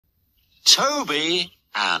Toby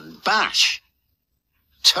and Bash.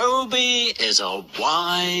 Toby is a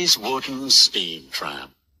wise wooden steam tram.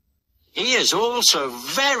 He is also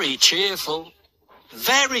very cheerful,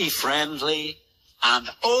 very friendly, and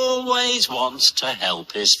always wants to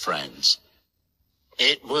help his friends.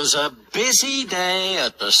 It was a busy day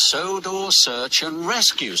at the Sodor Search and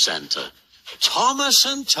Rescue Centre. Thomas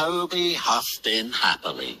and Toby huffed in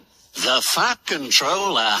happily. The Fat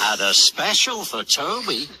Controller had a special for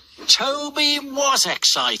Toby. Toby was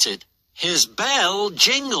excited. His bell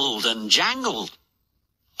jingled and jangled.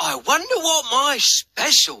 I wonder what my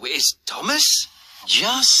special is, Thomas.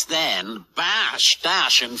 Just then, Bash,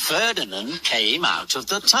 Dash and Ferdinand came out of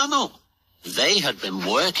the tunnel. They had been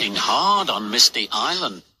working hard on Misty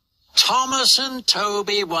Island. Thomas and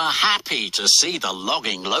Toby were happy to see the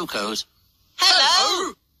logging locos.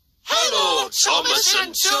 Hello! Hello, Thomas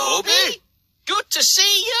and Toby. Good to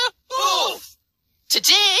see you both.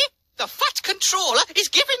 Today, the Fat Controller is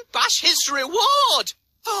giving Bash his reward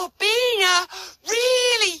for being a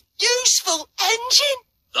really useful engine.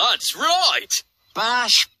 That's right.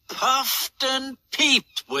 Bash puffed and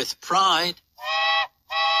peeped with pride.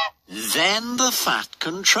 Then the Fat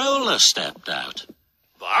Controller stepped out.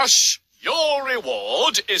 Bash, your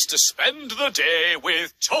reward is to spend the day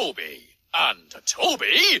with Toby. And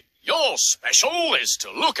Toby, your special is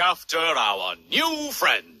to look after our new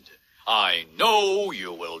friend. I know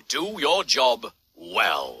you will do your job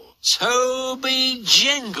well. Toby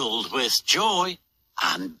jingled with joy,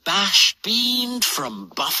 and Bash beamed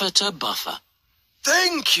from buffer to buffer.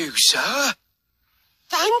 Thank you, sir.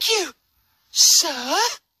 Thank you, sir.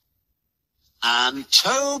 And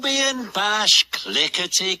Toby and Bash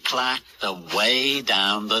clickety-clacked away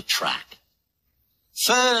down the track.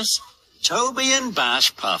 First, Toby and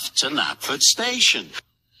Bash puffed to Knapford Station.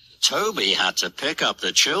 Toby had to pick up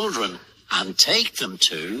the children and take them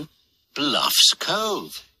to Bluffs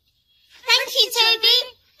Cove. Thank you,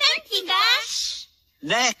 Toby. Thank you, Bash.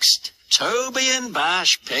 Next, Toby and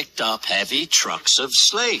Bash picked up heavy trucks of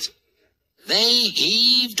slate. They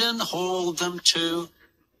heaved and hauled them to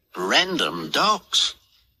Brendam Docks.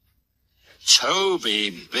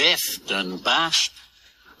 Toby biffed and bashed.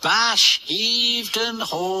 Bash heaved and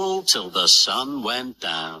hauled till the sun went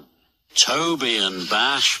down. Toby and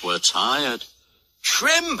Bash were tired.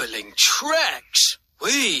 Trembling tracks.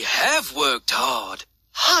 We have worked hard.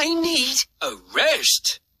 I need a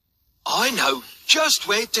rest. I know just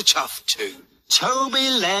where to chuff to. Toby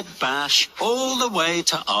led Bash all the way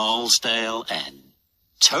to Arlesdale End.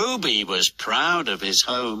 Toby was proud of his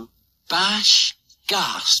home. Bash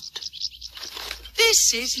gasped.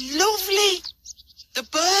 This is lovely. The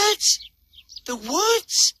birds, the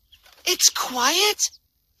woods, it's quiet.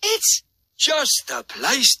 It's just the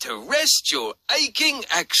place to rest your aching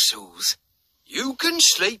axles. You can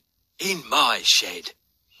sleep in my shed.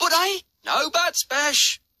 But no buts,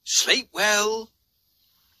 Bash. Sleep well.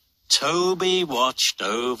 Toby watched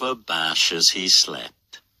over Bash as he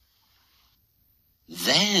slept.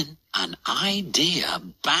 Then an idea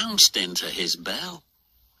bounced into his bell.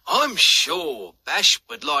 I'm sure Bash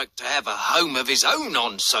would like to have a home of his own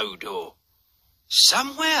on Sodor.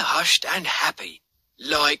 Somewhere hushed and happy,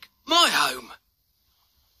 like my home.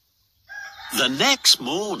 The next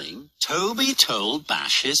morning, Toby told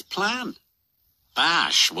Bash his plan.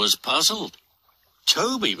 Bash was puzzled.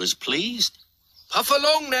 Toby was pleased. Puff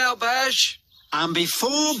along now, Bash. And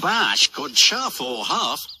before Bash could chuff or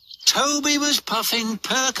huff, Toby was puffing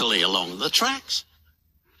perkily along the tracks.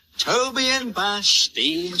 Toby and Bash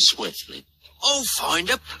steamed swiftly. I'll find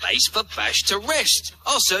a place for Bash to rest.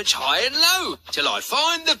 I'll search high and low till I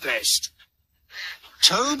find the best.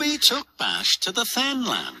 Toby took Bash to the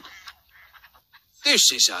fenland.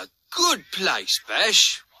 This is a good place,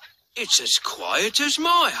 Bash. It's as quiet as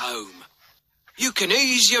my home. You can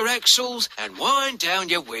ease your axles and wind down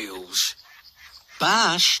your wheels.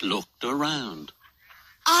 Bash looked around.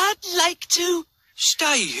 I'd like to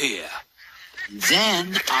stay here.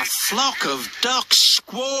 Then a flock of ducks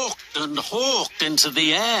squawked and hawked into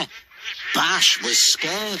the air. Bash was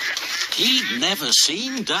scared. He'd never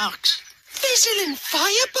seen ducks. Fizzling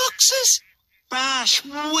fireboxes. Bash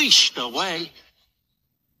wheeshed away.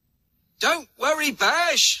 Don't worry,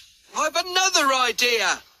 Bash. I've another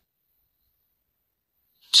idea.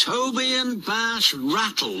 Toby and Bash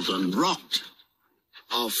rattled and rocked.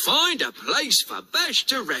 I'll find a place for Bash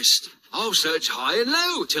to rest. I'll search high and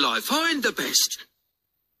low till I find the best.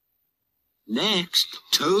 Next,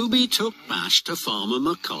 Toby took Bash to Farmer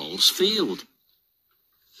McColl's field.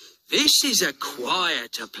 This is a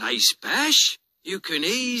quieter place, Bash. You can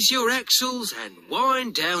ease your axles and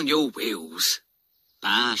wind down your wheels.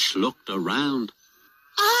 Bash looked around.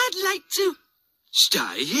 I'd like to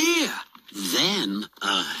stay here. Then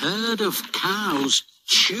a herd of cows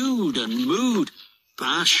chewed and mooed.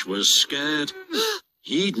 Bash was scared.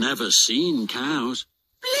 He'd never seen cows.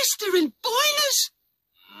 Blistering boilers!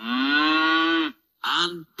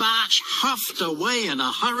 And Bash huffed away in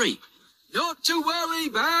a hurry. Not to worry,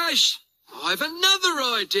 Bash. I've another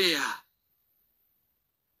idea.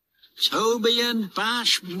 Toby and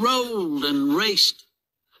Bash rolled and raced.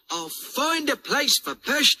 I'll find a place for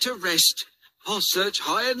Bash to rest. I'll search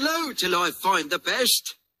high and low till I find the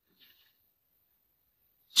best.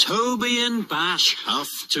 Toby and Bash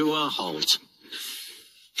huffed to a halt.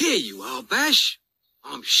 Here you are, Bash.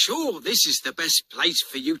 I'm sure this is the best place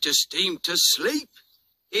for you to steam to sleep.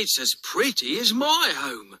 It's as pretty as my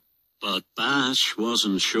home. But Bash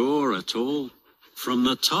wasn't sure at all. From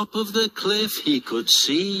the top of the cliff he could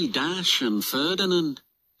see Dash and Ferdinand.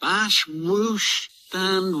 Bash whooshed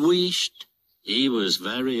and wheeshed. He was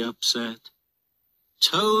very upset.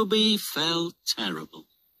 Toby felt terrible.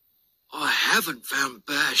 I haven't found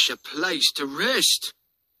Bash a place to rest.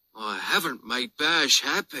 I haven't made Bash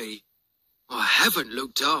happy. I haven't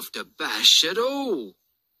looked after Bash at all.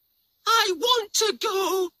 I want to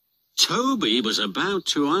go. Toby was about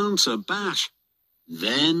to answer Bash.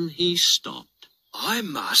 Then he stopped. I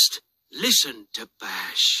must listen to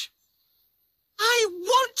Bash. I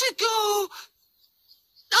want to go.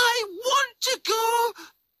 I want to go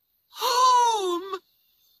home.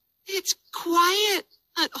 It's quiet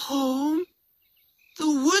at home. The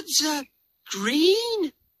woods are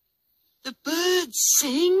green. The birds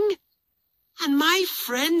sing. And my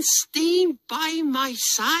friends steam by my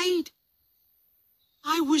side.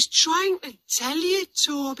 I was trying to tell you,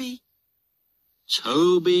 Toby.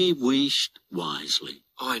 Toby wished wisely.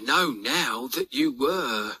 I know now that you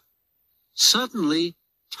were. Suddenly,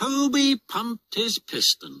 Toby pumped his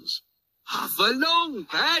pistons. Huff along,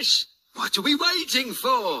 Bash. What are we waiting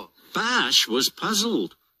for? Bash was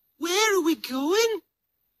puzzled. Where are we going?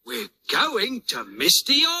 We're going to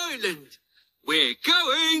Misty Island. We're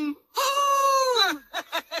going home.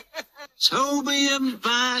 Toby and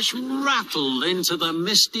Bash rattled into the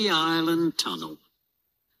Misty Island tunnel.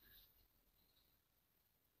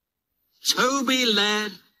 Toby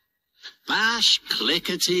led, Bash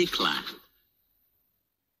clickety-clack.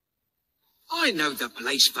 I know the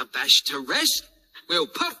place for Bash to rest. We'll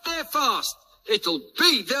puff there fast. It'll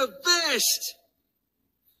be the best.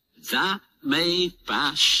 That made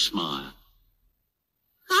Bash smile.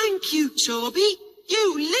 Thank you, Toby.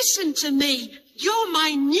 You listen to me. You're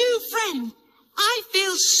my new friend. I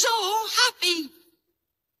feel so happy.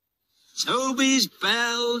 Toby's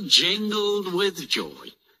bell jingled with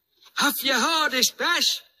joy. Huff your hardest,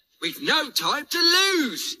 Bash. We've no time to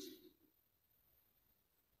lose.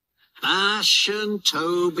 Bash and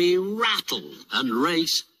Toby rattled and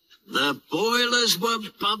raced. The boilers were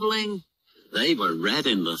bubbling. They were red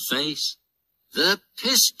in the face. The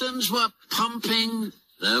pistons were pumping.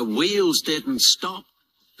 The wheels didn't stop.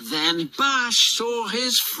 Then Bash saw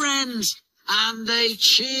his friends, and they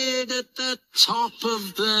cheered at the top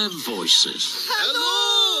of their voices.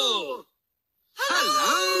 Hello!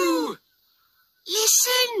 Hello!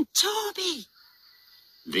 Listen, Toby.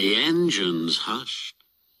 The engines hushed.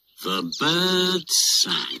 The birds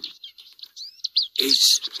sang.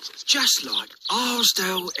 It's just like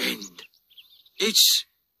Arsdale End. It's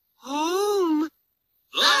home.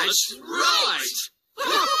 That's right!